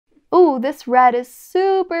Ooh, this red is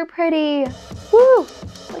super pretty. Woo,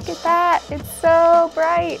 look at that, it's so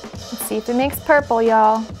bright. Let's see if it makes purple,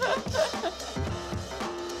 y'all.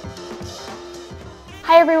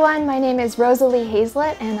 Hi everyone, my name is Rosalie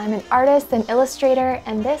Haizlett and I'm an artist and illustrator,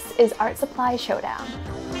 and this is Art Supply Showdown.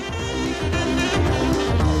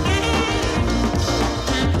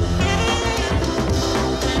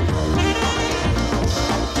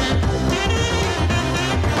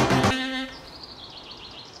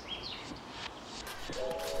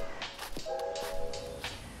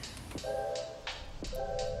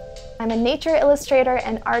 I'm a nature illustrator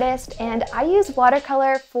and artist, and I use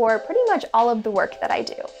watercolor for pretty much all of the work that I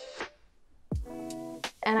do.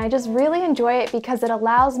 And I just really enjoy it because it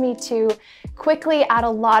allows me to quickly add a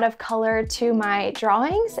lot of color to my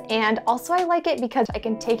drawings, and also I like it because I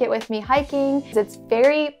can take it with me hiking. It's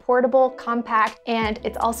very portable, compact, and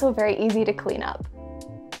it's also very easy to clean up.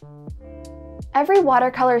 Every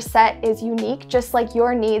watercolor set is unique, just like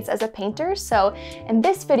your needs as a painter, so in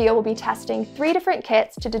this video we'll be testing 3 different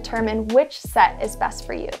kits to determine which set is best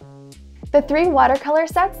for you. The 3 watercolor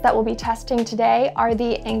sets that we'll be testing today are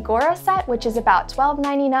the Angora set, which is about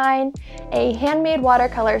 $12.99, a Handmade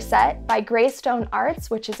watercolor set by Greystone Arts,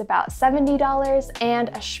 which is about $70, and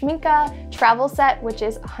a Schmincke travel set, which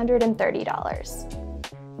is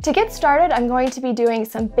 $130. To get started, I'm going to be doing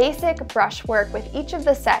some basic brush work with each of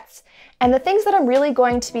the sets. And the things that I'm really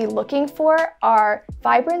going to be looking for are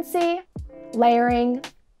vibrancy, layering,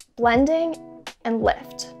 blending, and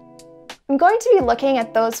lift. I'm going to be looking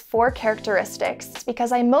at those 4 characteristics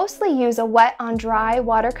because I mostly use a wet on dry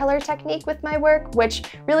watercolor technique with my work, which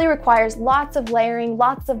really requires lots of layering,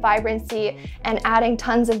 lots of vibrancy, and adding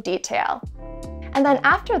tons of detail. And then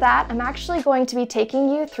after that, I'm actually going to be taking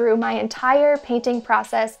you through my entire painting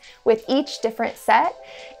process with each different set.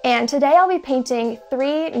 And today I'll be painting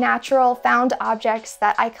 3 natural found objects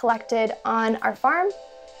that I collected on our farm.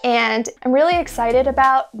 And I'm really excited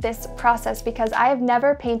about this process because I have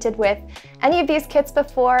never painted with any of these kits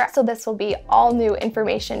before, so this will be all new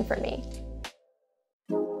information for me.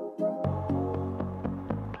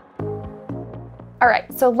 All right,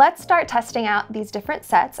 so let's start testing out these different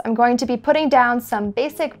sets. I'm going to be putting down some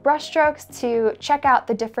basic brush strokes to check out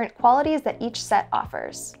the different qualities that each set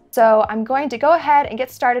offers. So I'm going to go ahead and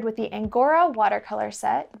get started with the Angora watercolor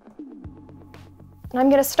set. And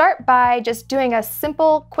I'm gonna start by just doing a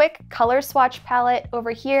simple, quick color swatch palette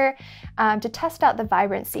over here to test out the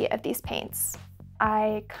vibrancy of these paints.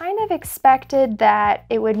 I kind of expected that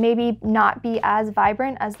it would maybe not be as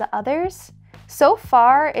vibrant as the others. So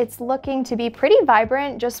far, it's looking to be pretty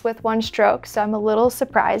vibrant just with 1 stroke, so I'm a little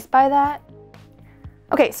surprised by that.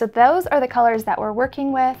 Okay, so those are the colors that we're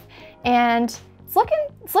working with, and it's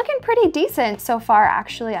looking pretty decent so far,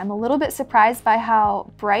 actually. I'm a little bit surprised by how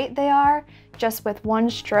bright they are just with 1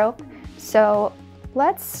 stroke. So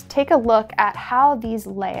let's take a look at how these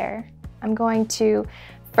layer. I'm going to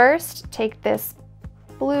first take this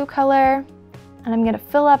blue color, and I'm gonna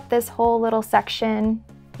fill up this whole little section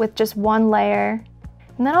with just 1 layer,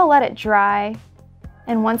 and then I'll let it dry.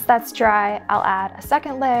 And once that's dry, I'll add a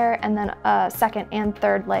 2nd layer and then a 2nd and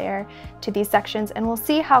 3rd layer to these sections, and we'll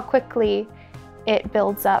see how quickly it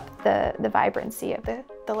builds up the vibrancy of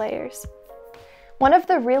the layers. One of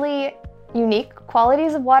the really unique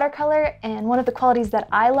qualities of watercolor, and one of the qualities that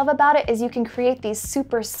I love about it, is you can create these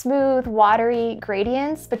super smooth, watery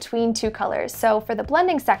gradients between 2 colors. So for the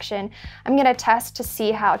blending section, I'm gonna test to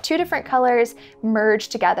see how 2 different colors merge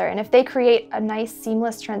together, and if they create a nice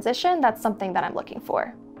seamless transition, that's something that I'm looking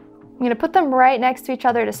for. I'm gonna put them right next to each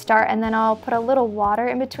other to start, and then I'll put a little water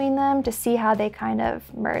in between them to see how they kind of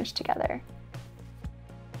merge together.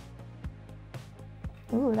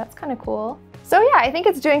 Ooh, that's kind of cool. So yeah, I think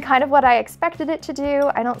it's doing kind of what I expected it to do.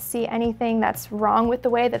 I don't see anything that's wrong with the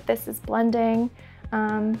way that this is blending.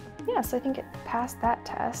 Yeah, so I think it passed that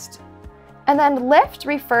test. And then lift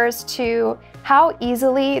refers to how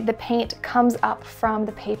easily the paint comes up from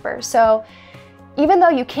the paper. So even though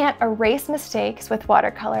you can't erase mistakes with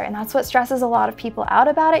watercolor, and that's what stresses a lot of people out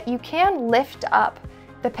about it, you can lift up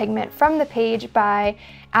the pigment from the page by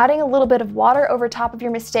adding a little bit of water over top of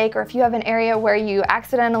your mistake, or if you have an area where you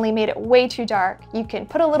accidentally made it way too dark, you can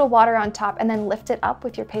put a little water on top and then lift it up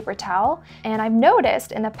with your paper towel. And I've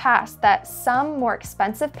noticed in the past that some more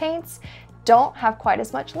expensive paints don't have quite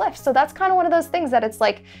as much lift. So that's kind of one of those things that it's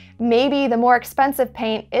like, maybe the more expensive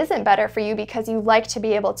paint isn't better for you because you like to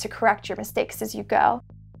be able to correct your mistakes as you go.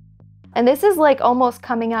 And this is like almost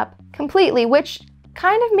coming up completely, which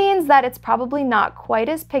kind of means that it's probably not quite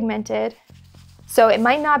as pigmented. So it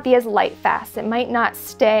might not be as light fast. It might not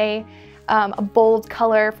stay a bold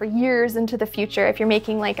color for years into the future. If you're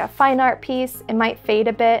making like a fine art piece, it might fade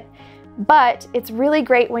a bit. But it's really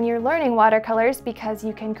great when you're learning watercolors because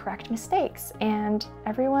you can correct mistakes, and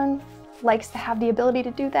everyone likes to have the ability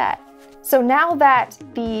to do that. So now that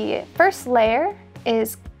the first layer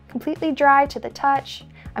is completely dry to the touch,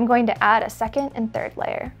 I'm going to add a second and third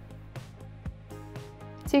layer.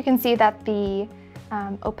 So you can see that the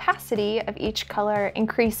opacity of each color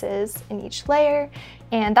increases in each layer,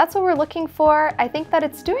 and that's what we're looking for. I think that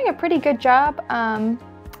it's doing a pretty good job, and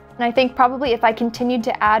I think probably if I continued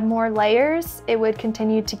to add more layers, it would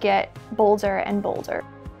continue to get bolder and bolder.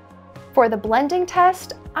 For the blending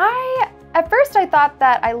test, at first I thought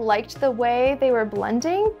that I liked the way they were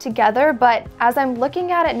blending together, but as I'm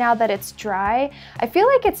looking at it now that it's dry, I feel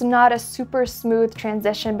like it's not a super smooth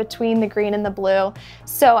transition between the green and the blue.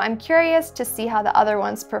 So I'm curious to see how the other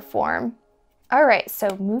ones perform. All right, so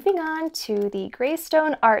moving on to the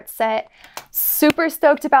Greystone art set. Super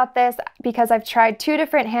stoked about this because I've tried 2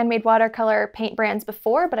 different handmade watercolor paint brands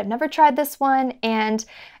before, but I've never tried this one. And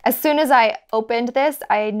as soon as I opened this,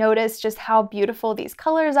 I noticed just how beautiful these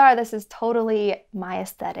colors are. This is totally my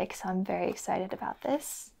aesthetic, so I'm very excited about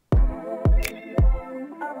this.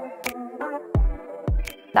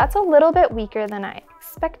 That's a little bit weaker than I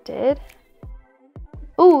expected.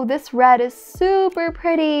 Ooh, this red is super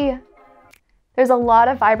pretty. There's a lot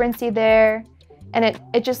of vibrancy there, and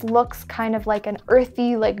it just looks kind of like an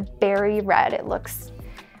earthy, like berry red. It looks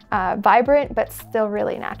vibrant, but still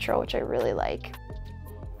really natural, which I really like.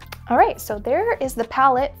 All right, so there is the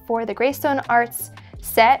palette for the Greystone Arts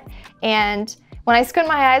set, and when I squint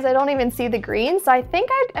my eyes, I don't even see the green, so I think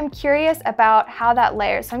I'm curious about how that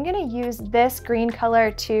layers. So I'm gonna use this green color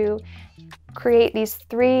to create these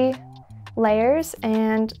 3 layers,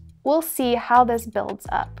 and we'll see how this builds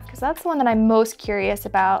up, because that's the one that I'm most curious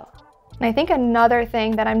about. And I think another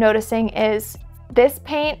thing that I'm noticing is this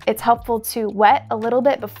paint, it's helpful to wet a little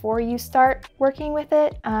bit before you start working with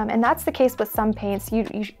it. And that's the case with some paints. You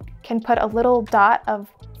can put a little dot of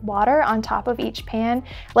water on top of each pan,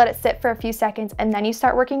 let it sit for a few seconds, and then you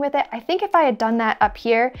start working with it. I think if I had done that up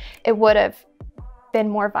here, it would have been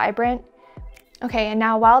more vibrant. Okay, and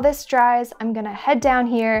now while this dries, I'm gonna head down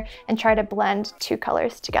here and try to blend 2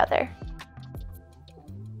 colors together.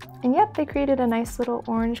 And yep, they created a nice little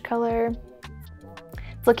orange color.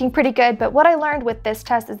 It's looking pretty good, but what I learned with this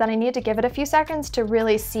test is that I need to give it a few seconds to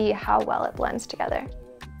really see how well it blends together.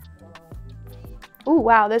 Ooh,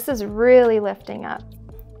 wow, this is really lifting up.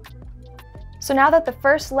 So now that the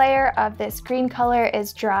first layer of this green color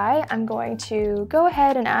is dry, I'm going to go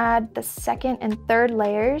ahead and add the second and third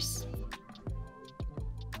layers.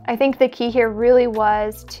 I think the key here really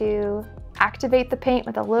was to activate the paint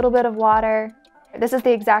with a little bit of water. This is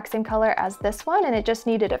the exact same color as this one, and it just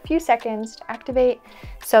needed a few seconds to activate.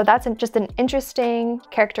 So that's just an interesting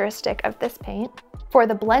characteristic of this paint. For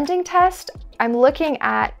the blending test, I'm looking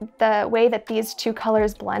at the way that these 2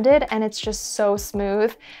 colors blended, and it's just so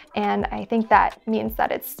smooth. And I think that means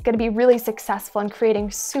that it's going to be really successful in creating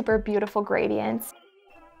super beautiful gradients.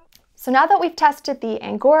 So now that we've tested the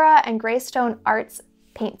Angora and Greystone Arts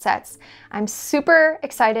paint sets, I'm super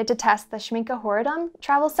excited to test the Schmincke Horadam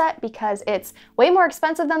travel set because it's way more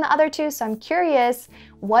expensive than the other 2, so I'm curious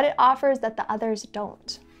what it offers that the others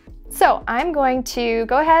don't. So I'm going to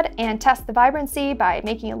go ahead and test the vibrancy by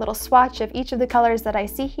making a little swatch of each of the colors that I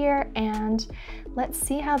see here, and let's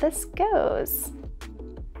see how this goes.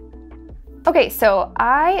 Okay, so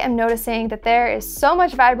I am noticing that there is so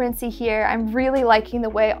much vibrancy here. I'm really liking the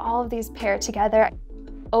way all of these pair together.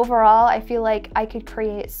 Overall, I feel like I could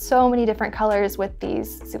create so many different colors with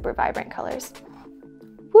these super vibrant colors.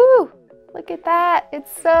 Woo! Look at that, it's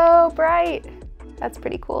so bright. That's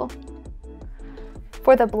pretty cool.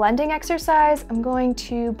 For the blending exercise, I'm going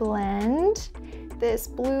to blend this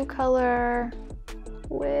blue color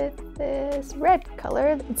with this red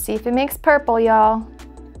color. Let's see if it makes purple, y'all.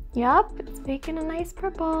 Yup, it's making a nice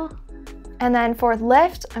purple. And then for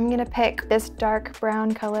lift, I'm gonna pick this dark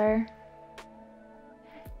brown color.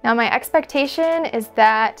 Now my expectation is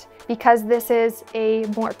that because this is a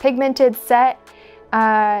more pigmented set,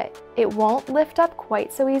 it won't lift up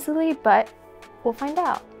quite so easily, but we'll find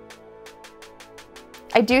out.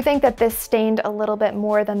 I do think that this stained a little bit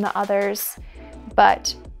more than the others,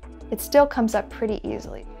 but it still comes up pretty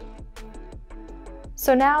easily.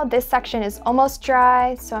 So now this section is almost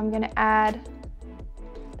dry, so I'm gonna add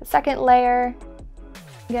the second layer.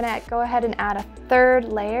 I'm gonna go ahead and add a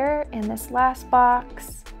third layer in this last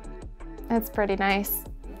box. It's pretty nice.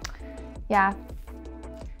 Yeah.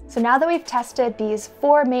 So now that we've tested these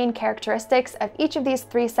 4 main characteristics of each of these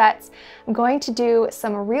 3 sets, I'm going to do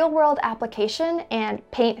some real-world application and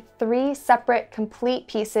paint 3 separate complete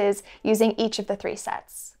pieces using each of the 3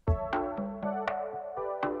 sets.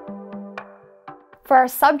 For our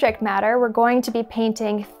subject matter, we're going to be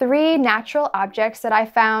painting 3 natural objects that I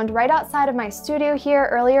found right outside of my studio here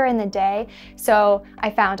earlier in the day. So I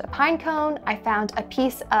found a pine cone, I found a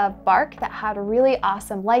piece of bark that had a really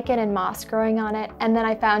awesome lichen and moss growing on it, and then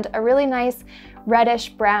I found a really nice reddish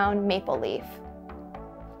brown maple leaf.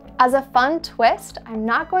 As a fun twist, I'm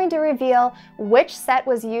not going to reveal which set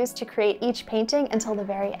was used to create each painting until the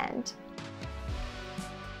very end.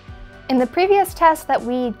 In the previous test that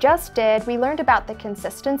we just did, we learned about the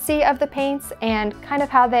consistency of the paints and kind of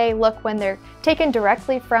how they look when they're taken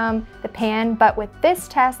directly from the pan, but with this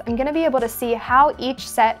test, I'm gonna be able to see how each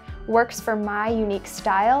set works for my unique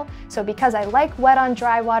style. So because I like wet on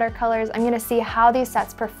dry watercolors, I'm gonna see how these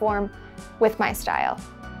sets perform with my style.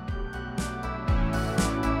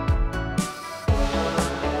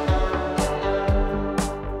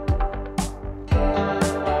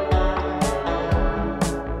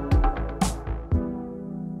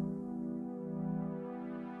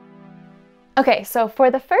 Okay, so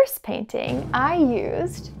for the first painting, I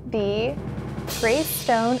used the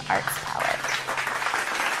Greystone Arts palette.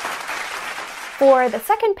 For the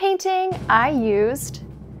second painting, I used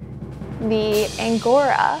the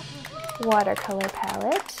Angora watercolor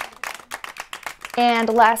palette. And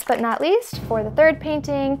last but not least, for the third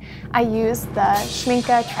painting, I used the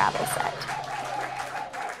Schmincke travel set.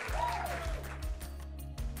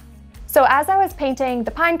 So as I was painting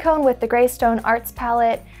the pine cone with the Greystone Arts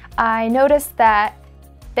palette, I noticed that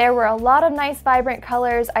there were a lot of nice vibrant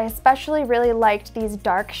colors. I especially really liked these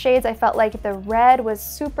dark shades. I felt like the red was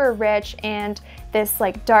super rich and this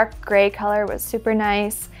like dark gray color was super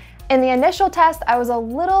nice. In the initial test, I was a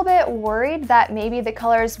little bit worried that maybe the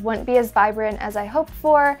colors wouldn't be as vibrant as I hoped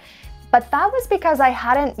for, but that was because I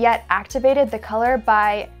hadn't yet activated the color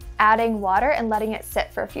by adding water and letting it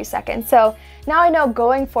sit for a few seconds. So now I know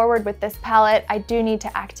going forward with this palette, I do need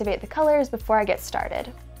to activate the colors before I get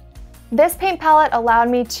started. This paint palette allowed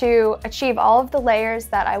me to achieve all of the layers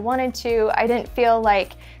that I wanted to. I didn't feel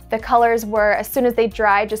like the colors were, as soon as they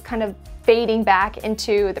dried, just kind of fading back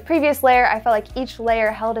into the previous layer. I felt like each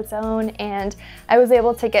layer held its own, and I was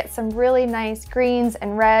able to get some really nice greens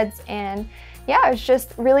and reds, and yeah, it was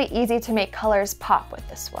just really easy to make colors pop with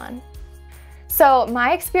this one. So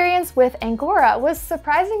my experience with Angora was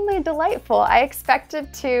surprisingly delightful. I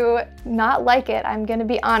expected to not like it, I'm gonna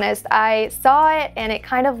be honest. I saw it and it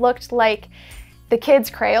kind of looked like the kids'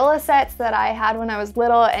 Crayola sets that I had when I was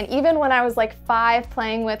little, and even when I was like 5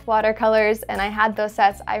 playing with watercolors and I had those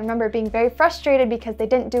sets, I remember being very frustrated because they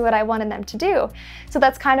didn't do what I wanted them to do. So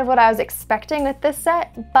that's kind of what I was expecting with this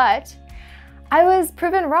set, but I was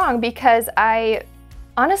proven wrong because I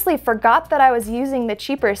honestly forgot that I was using the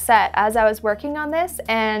cheaper set as I was working on this,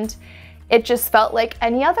 and it just felt like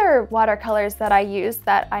any other watercolors that I use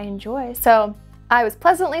that I enjoy. So I was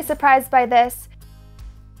pleasantly surprised by this.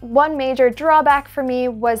 One major drawback for me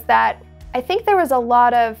was that I think there was a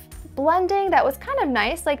lot of blending that was kind of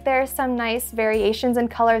nice. Like there's some nice variations in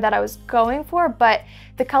color that I was going for, but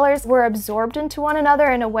the colors were absorbed into one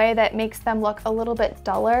another in a way that makes them look a little bit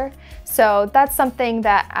duller. So that's something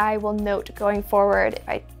that I will note going forward if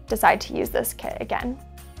I decide to use this kit again.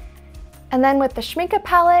 And then with the Schmincke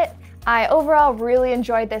palette, I overall really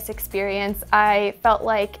enjoyed this experience. I felt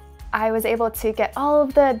like I was able to get all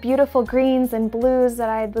of the beautiful greens and blues that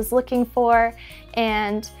I was looking for,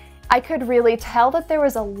 and I could really tell that there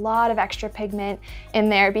was a lot of extra pigment in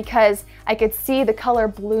there because I could see the color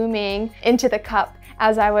blooming into the cup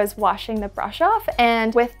as I was washing the brush off.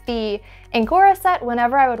 And with the Angora set,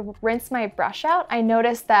 whenever I would rinse my brush out, I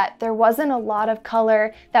noticed that there wasn't a lot of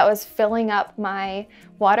color that was filling up my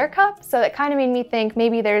water cup. So it kind of made me think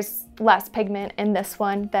maybe there's less pigment in this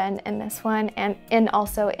one than in this one, and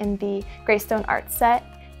also in the Greystone Arts set.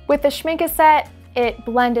 With the Schmincke set, it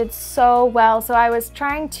blended so well. So I was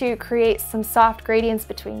trying to create some soft gradients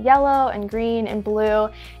between yellow and green and blue,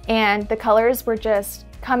 and the colors were just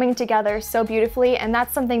coming together so beautifully. And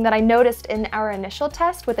that's something that I noticed in our initial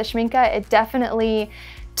test with the Schmincke. It definitely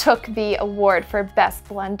took the award for best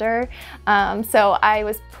blender. So I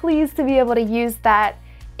was pleased to be able to use that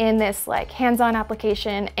in this like hands-on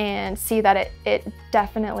application and see that it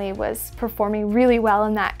definitely was performing really well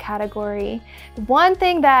in that category. One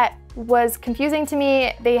thing that was confusing to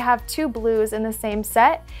me, they have 2 blues in the same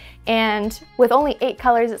set, and with only 8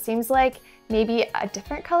 colors, it seems like maybe a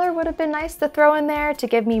different color would have been nice to throw in there to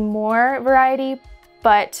give me more variety,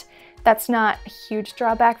 but that's not a huge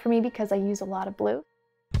drawback for me because I use a lot of blue.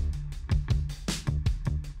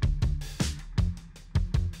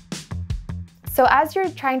 So as you're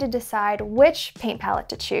trying to decide which paint palette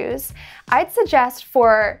to choose, I'd suggest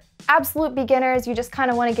for absolute beginners, you just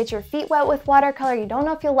kind of want to get your feet wet with watercolor, you don't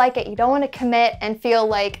know if you'll like it, you don't want to commit and feel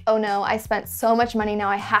like, oh no, I spent so much money, now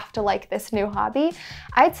I have to like this new hobby,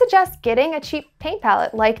 I'd suggest getting a cheap paint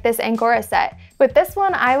palette like this Angora set. With this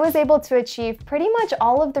one, I was able to achieve pretty much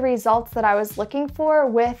all of the results that I was looking for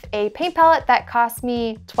with a paint palette that cost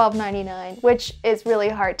me $12.99, which is really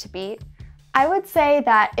hard to beat. I would say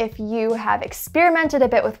that if you have experimented a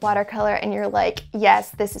bit with watercolor and you're like, yes,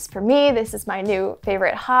 this is for me, this is my new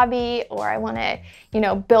favorite hobby, or I want to,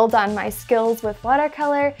 build on my skills with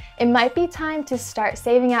watercolor, it might be time to start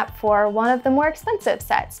saving up for one of the more expensive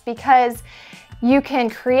sets, because you can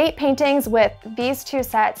create paintings with these two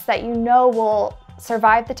sets that you know will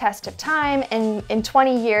survive the test of time, and in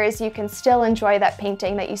 20 years you can still enjoy that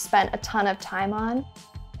painting that you spent a ton of time on.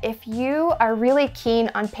 If you are really keen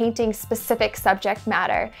on painting specific subject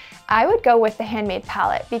matter, I would go with the Handmade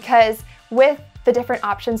palette, because with the different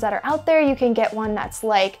options that are out there, you can get one that's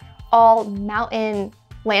like all mountain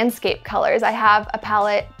landscape colors. I have a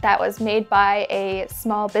palette that was made by a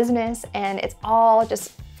small business, and it's all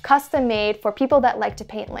just custom made for people that like to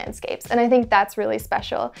paint landscapes, and I think that's really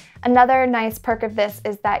special. Another nice perk of this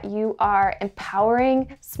is that you are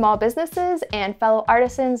empowering small businesses and fellow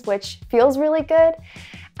artisans, which feels really good.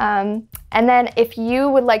 And then if you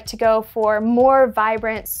would like to go for more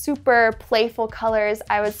vibrant, super playful colors,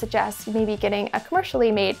 I would suggest maybe getting a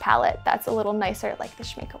commercially made palette that's a little nicer, like the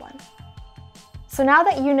Schmincke one. So now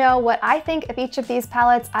that you know what I think of each of these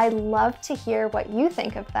palettes, I'd love to hear what you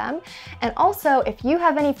think of them. And also, if you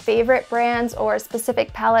have any favorite brands or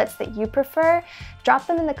specific palettes that you prefer, drop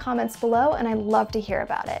them in the comments below, and I'd love to hear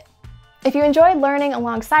about it. If you enjoyed learning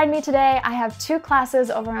alongside me today, I have 2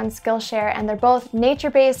 classes over on Skillshare, and they're both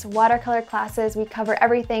nature-based watercolor classes. We cover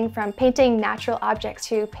everything from painting natural objects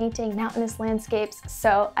to painting mountainous landscapes,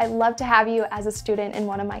 so I'd love to have you as a student in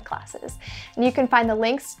one of my classes. And you can find the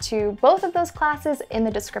links to both of those classes in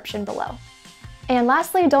the description below. And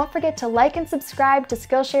lastly, don't forget to like and subscribe to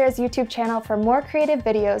Skillshare's YouTube channel for more creative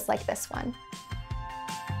videos like this one.